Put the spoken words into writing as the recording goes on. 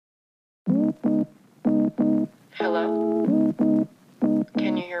Hello?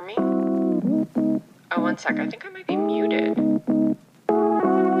 Can you hear me? Oh, one sec. I think I might be muted.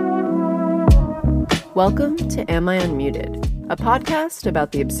 Welcome to Am I Unmuted? A podcast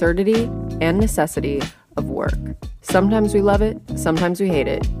about the absurdity and necessity of work. Sometimes we love it, sometimes we hate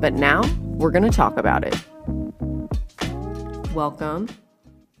it, but now we're going to talk about it. Welcome.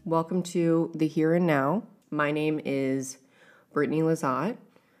 Welcome to the here and now. My name is Brittany Lazat.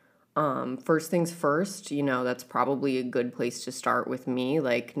 First things first, that's probably a good place to start with me.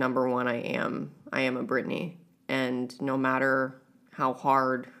 Like, number one, I am a Brittany. And no matter how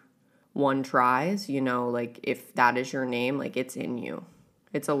hard one tries, if that is your name, it's in you.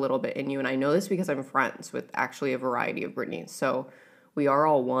 It's a little bit in you. And I know this because I'm friends with actually a variety of Brittany's. So we are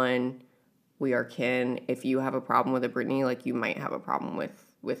all one. We are kin. If you have a problem with a Brittany, you might have a problem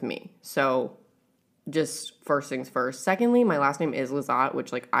with me. So just first things first. Secondly, my last name is Lazat,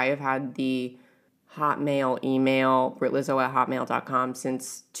 which I have had the Hotmail email, britlizzo@hotmail.com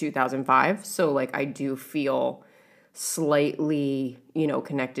since 2005. So I do feel slightly,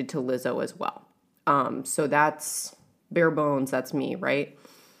 connected to Lizzo as well. So that's bare bones. That's me, right?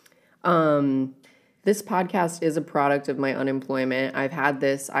 This podcast is a product of my unemployment. I've had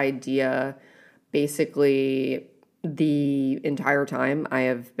this idea basically the entire time I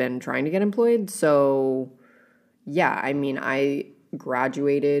have been trying to get employed. So yeah, I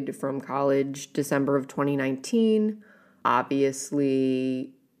graduated from college December of 2019.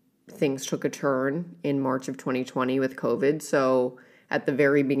 Obviously, things took a turn in March of 2020 with COVID. So at the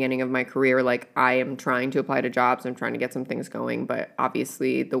very beginning of my career, I am trying to apply to jobs. I'm trying to get some things going, but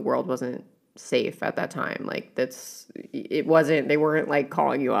obviously the world wasn't safe at that time. They weren't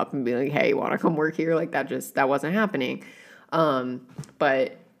calling you up and being like, hey, you want to come work here? That wasn't happening.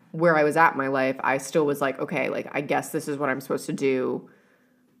 But where I was at in my life, I still was okay, I guess this is what I'm supposed to do.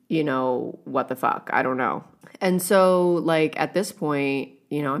 What the fuck? I don't know. And so at this point,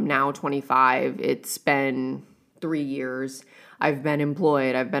 I'm now 25. It's been 3 years. I've been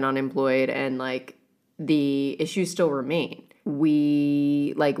employed, I've been unemployed, and the issues still remain.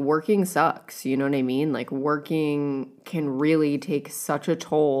 Working sucks, you know what I mean? Working can really take such a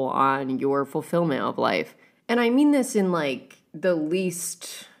toll on your fulfillment of life. And I mean this in the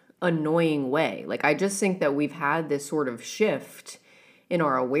least annoying way. I just think that we've had this sort of shift in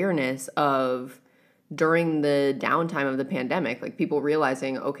our awareness of during the downtime of the pandemic, people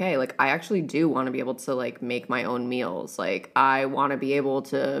realizing, okay, I actually do want to be able to make my own meals. I want to be able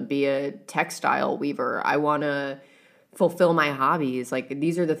to be a textile weaver. I want to fulfill my hobbies.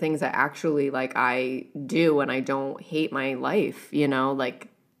 These are the things that actually I do and I don't hate my life,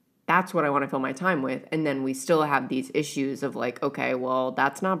 that's what I want to fill my time with. And then we still have these issues of okay, well,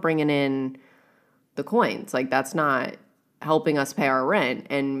 that's not bringing in the coins. That's not helping us pay our rent.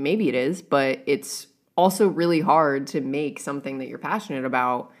 And maybe it is, but it's also really hard to make something that you're passionate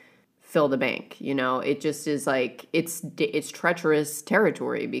about fill the bank. It just is it's treacherous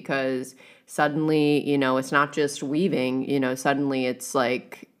territory because suddenly, it's not just weaving, suddenly it's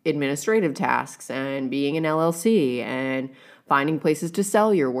administrative tasks and being an LLC and finding places to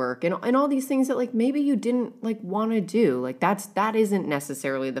sell your work and all these things that maybe you didn't want to do. That isn't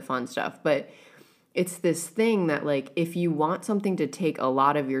necessarily the fun stuff, but it's this thing that if you want something to take a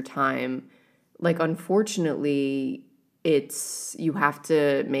lot of your time, unfortunately you have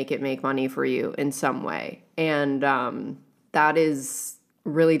to make it make money for you in some way. And that is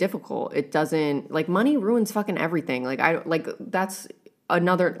really difficult. It doesn't money ruins fucking everything. That's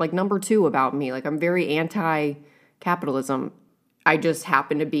another number two about me. I'm very anti-capitalism. I just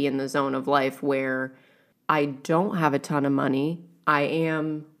happen to be in the zone of life where I don't have a ton of money. I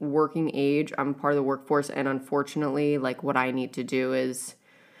am working age. I'm part of the workforce. And unfortunately, what I need to do is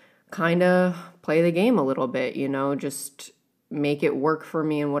kind of play the game a little bit, just make it work for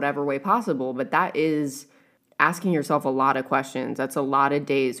me in whatever way possible. But that is asking yourself a lot of questions. That's a lot of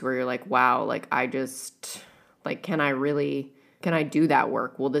days where you're wow, I just, can I do that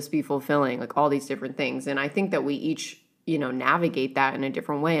work? Will this be fulfilling? All these different things. And I think that we each, navigate that in a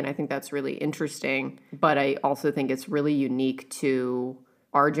different way. And I think that's really interesting. But I also think it's really unique to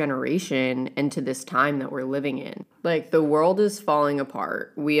our generation and to this time that we're living in. The world is falling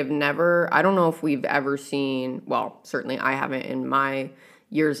apart. I don't know if we've ever seen, well, certainly I haven't in my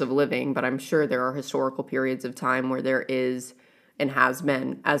years of living, but I'm sure there are historical periods of time where there is and has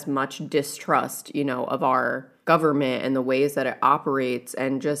been as much distrust, of our government and the ways that it operates.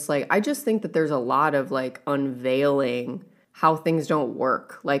 And just I just think that there's a lot of unveiling how things don't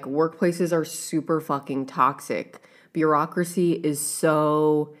work. Workplaces are super fucking toxic. Bureaucracy is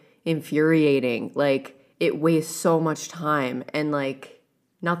so infuriating. It wastes so much time. And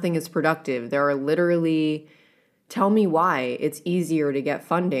Nothing is productive. There are literally, tell me why it's easier to get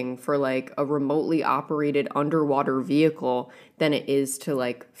funding for like a remotely operated underwater vehicle than it is to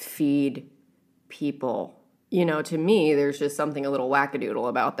like feed people. To me, there's just something a little wackadoodle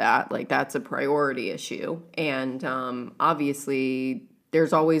about that. Like, that's a priority issue. And obviously,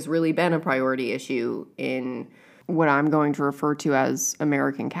 there's always really been a priority issue in what I'm going to refer to as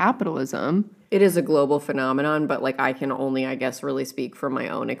American capitalism. It is a global phenomenon, but like I can only, I guess, really speak from my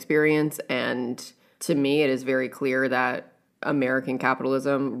own experience. And to me, it is very clear that American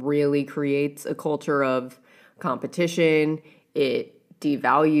capitalism really creates a culture of competition. It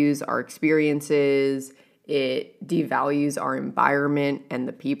devalues our experiences. It devalues our environment and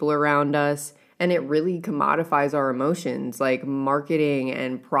the people around us. And it really commodifies our emotions, like marketing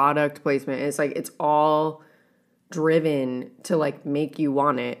and product placement. It's like it's all driven to like make you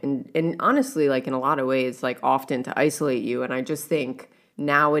want it. And honestly, like in a lot of ways, like often to isolate you. And I just think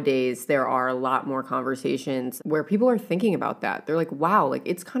nowadays there are a lot more conversations where people are thinking about that. They're like, wow, like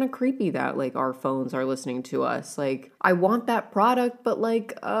it's kind of creepy that like our phones are listening to us. Like I want that product, but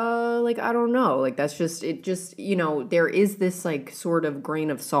like I don't know. Like that's just, it just, there is this like sort of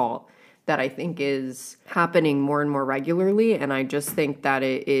grain of salt that I think is happening more and more regularly. And I just think that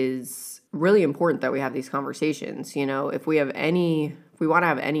it is really important that we have these conversations. If we want to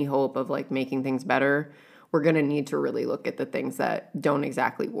have any hope of like making things better, we're going to need to really look at the things that don't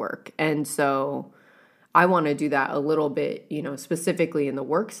exactly work. And so I want to do that a little bit, specifically in the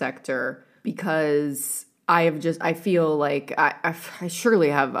work sector, because I feel like I surely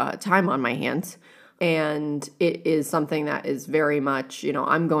have time on my hands. And it is something that is very much,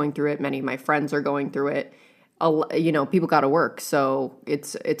 I'm going through it. Many of my friends are going through it. People got to work. So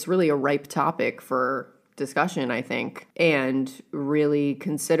it's really a ripe topic for discussion, I think, and really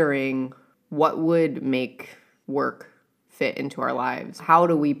considering what would make work fit into our lives. How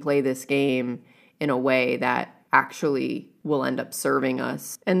do we play this game in a way that actually will end up serving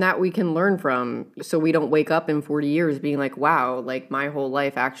us and that we can learn from, so we don't wake up in 40 years being like, wow, like my whole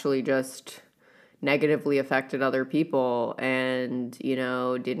life actually just negatively affected other people and,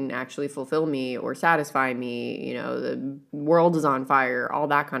 didn't actually fulfill me or satisfy me. The world is on fire, all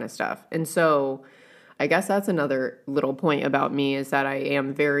that kind of stuff. And so I guess that's another little point about me, is that I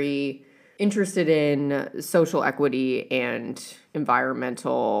am very interested in social equity and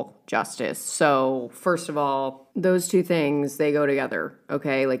environmental justice. So first of all, those two things, they go together,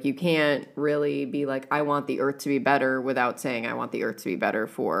 okay? Like you can't really be like, I want the earth to be better without saying I want the earth to be better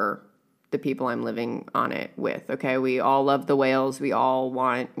for the people I'm living on it with, okay? We all love the whales. We all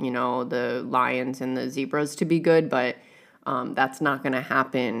want, the lions and the zebras to be good, but that's not going to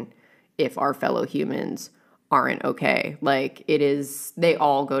happen if our fellow humans aren't okay. Like they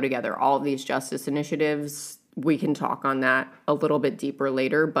all go together. All of these justice initiatives, we can talk on that a little bit deeper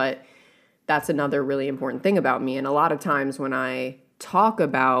later, but that's another really important thing about me. And a lot of times when I talk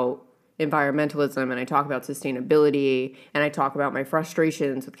about environmentalism and I talk about sustainability and I talk about my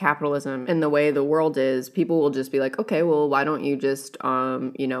frustrations with capitalism and the way the world is, people will just be like, okay, well, why don't you just,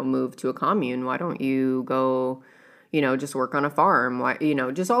 move to a commune? Why don't you go, just work on a farm? Why,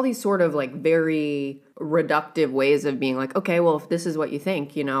 just all these sort of like very reductive ways of being like, okay, well, if this is what you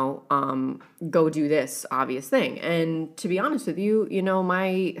think, go do this obvious thing. And to be honest with you,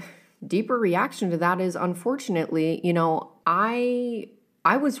 my deeper reaction to that is, unfortunately,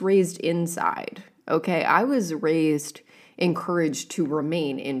 I was raised inside, okay? I was encouraged to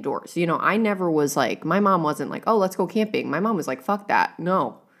remain indoors. I never was like, my mom wasn't like, oh, let's go camping. My mom was like, fuck that.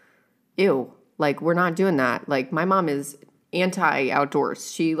 No. Ew. Like, we're not doing that. Like, my mom is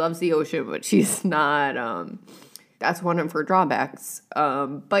anti-outdoors. She loves the ocean, but she's not, that's one of her drawbacks.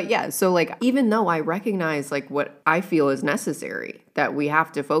 But yeah, so like, even though I recognize like what I feel is necessary, that we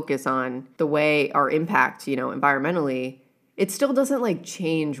have to focus on the way our impact, environmentally, it still doesn't like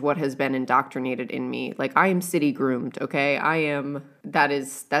change what has been indoctrinated in me. Like I am city groomed, okay?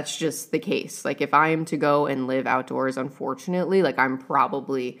 That's just the case. Like if I am to go and live outdoors, unfortunately, like I'm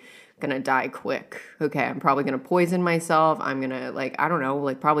probably gonna die quick, okay? I'm probably gonna poison myself. I'm gonna I don't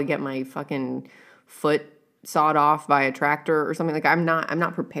know, probably get my fucking foot sawed off by a tractor or something. Like I'm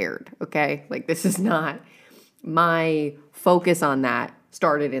not prepared, okay? Like this is not, my focus on that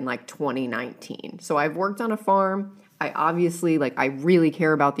started in 2019. So I've worked on a farm. I obviously, I really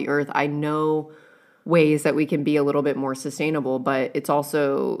care about the earth. I know ways that we can be a little bit more sustainable, but it's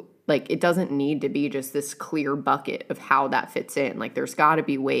also, it doesn't need to be just this clear bucket of how that fits in. There's got to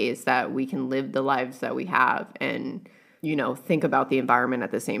be ways that we can live the lives that we have and, think about the environment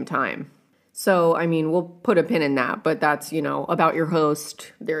at the same time. So, we'll put a pin in that, but that's, about your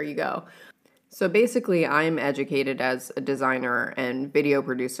host. There you go. So basically, I'm educated as a designer and video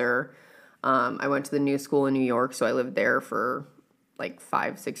producer. I went to the New School in New York, so I lived there for like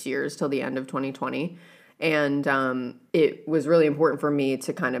 5, 6 years till the end of 2020. And it was really important for me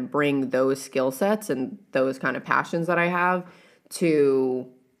to kind of bring those skill sets and those kind of passions that I have to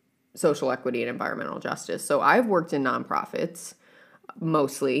social equity and environmental justice. So I've worked in nonprofits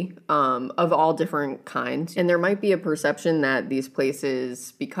mostly, of all different kinds. And there might be a perception that these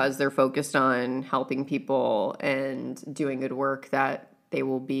places, because they're focused on helping people and doing good work, that they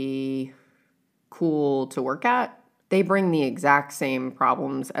will be cool to work at. They bring the exact same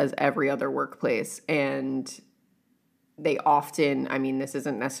problems as every other workplace. And they often, I mean, this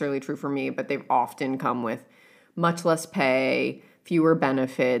isn't necessarily true for me, but they've often come with much less pay, fewer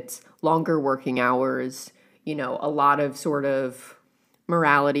benefits, longer working hours, a lot of sort of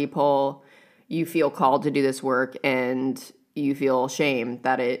morality pull. You feel called to do this work and you feel shame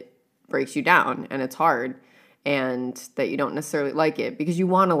that it breaks you down and it's hard and that you don't necessarily like it because you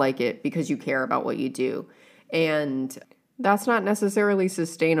want to like it because you care about what you do. And that's not necessarily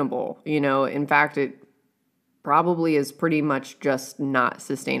sustainable. In fact, it probably is pretty much just not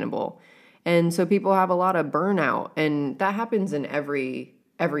sustainable. And so people have a lot of burnout, and that happens in every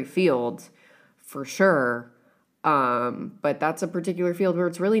field for sure. But that's a particular field where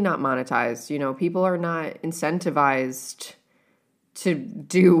it's really not monetized. People are not incentivized to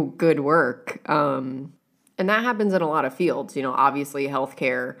do good work. And that happens in a lot of fields, obviously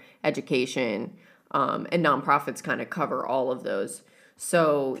healthcare, education, and nonprofits kind of cover all of those.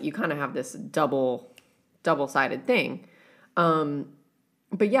 So you kind of have this double-sided thing.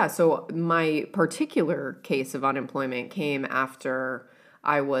 But yeah, so my particular case of unemployment came after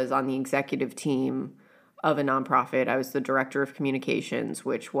I was on the executive team of a nonprofit. I was the director of communications,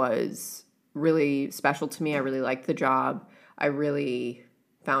 which was really special to me. I really liked the job. I really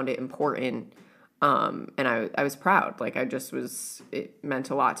found it important. And I was proud. It meant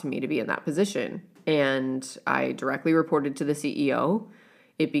a lot to me to be in that position. And I directly reported to the CEO.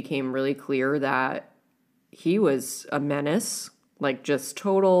 It became really clear that he was a menace, just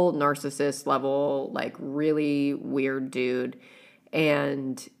total narcissist level, really weird dude.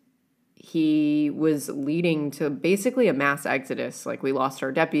 And he was leading to basically a mass exodus. We lost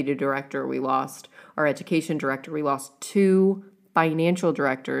our deputy director, we lost our education director, we lost 2 financial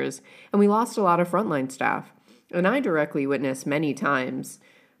directors, and we lost a lot of frontline staff. And I directly witnessed many times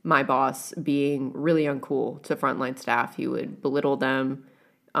my boss being really uncool to frontline staff. He would belittle them,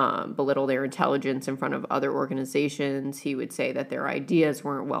 belittle their intelligence in front of other organizations. He would say that their ideas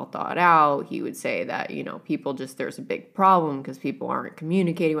weren't well thought out. He would say that, people there's a big problem because people aren't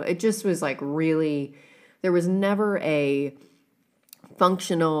communicating. It just was really, there was never a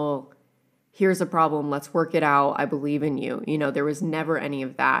functional, here's a problem, let's work it out, I believe in you. There was never any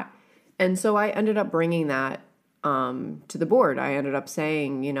of that. And so I ended up bringing that to the board. I ended up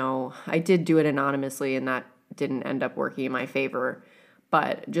saying, I did do it anonymously and that didn't end up working in my favor.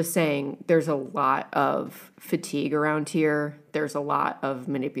 But just saying, there's a lot of fatigue around here. There's a lot of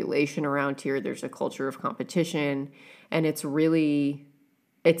manipulation around here. There's a culture of competition. And it's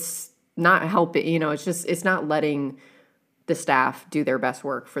not helping, it's not letting the staff do their best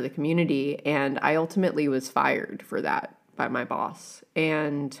work for the community. And I ultimately was fired for that by my boss.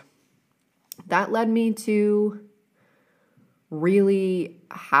 And that led me to really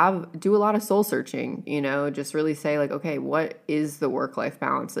do a lot of soul searching, just really say okay, what is the work-life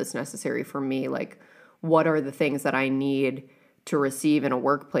balance that's necessary for me? What are the things that I need to receive in a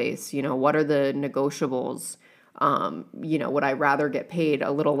workplace? What are the negotiables? Would I rather get paid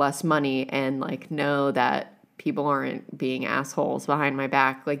a little less money and know that people aren't being assholes behind my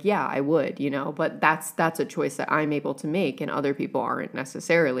back? Yeah, I would, but that's a choice that I'm able to make and other people aren't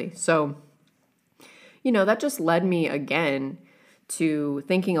necessarily. So that just led me again to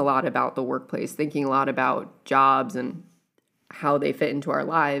thinking a lot about the workplace, thinking a lot about jobs and how they fit into our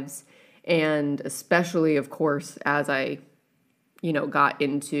lives. And especially, of course, as I, got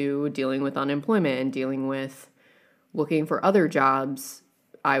into dealing with unemployment and dealing with looking for other jobs,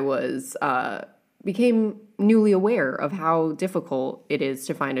 I became newly aware of how difficult it is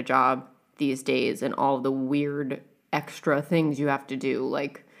to find a job these days and all the weird extra things you have to do,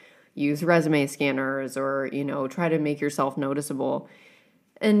 use resume scanners or, try to make yourself noticeable.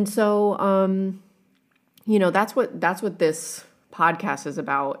 And so, that's what this podcast is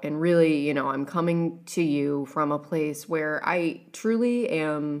about. And really, I'm coming to you from a place where I truly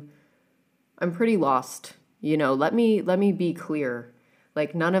I'm pretty lost. Let me be clear.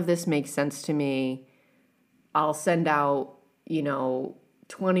 None of this makes sense to me. I'll send out,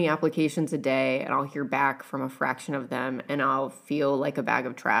 20 applications a day and I'll hear back from a fraction of them and I'll feel like a bag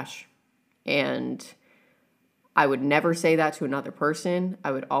of trash. And I would never say that to another person.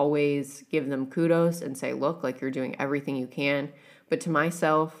 I would always give them kudos and say, look, like, you're doing everything you can. But to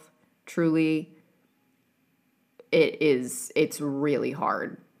myself, truly, it's really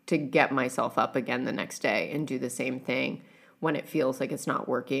hard to get myself up again the next day and do the same thing when it feels like it's not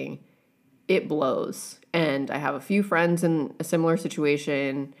working. It blows. And I have a few friends in a similar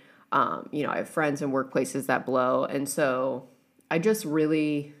situation. I have friends in workplaces that blow. And so I just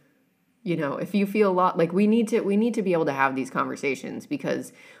really, if you feel like we need to be able to have these conversations,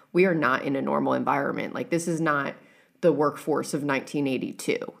 because we are not in a normal environment. Like, this is not the workforce of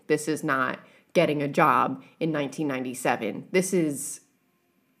 1982. This is not getting a job in 1997. This is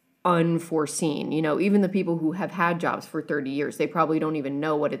unforeseen. Even the people who have had jobs for 30 years, they probably don't even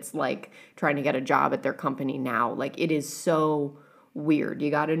know what it's like trying to get a job at their company now. Like, it is so weird.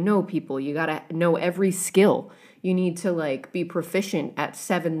 You got to know people. You got to know every skill. You need to be proficient at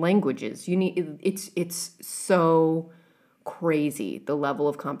 7 languages. It's so crazy, the level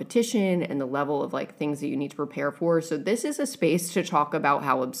of competition and the level of things that you need to prepare for. So this is a space to talk about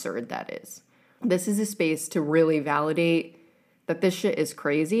how absurd that is. This is a space to really validate that this shit is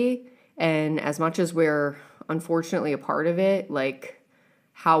crazy. And as much as we're unfortunately a part of it,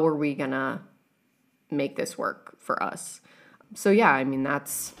 how are we gonna make this work for us? So yeah,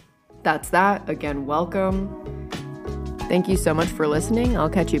 that's that. Again, welcome. Thank you so much for listening. I'll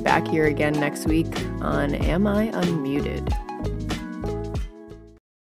catch you back here again next week on Am I Unmuted?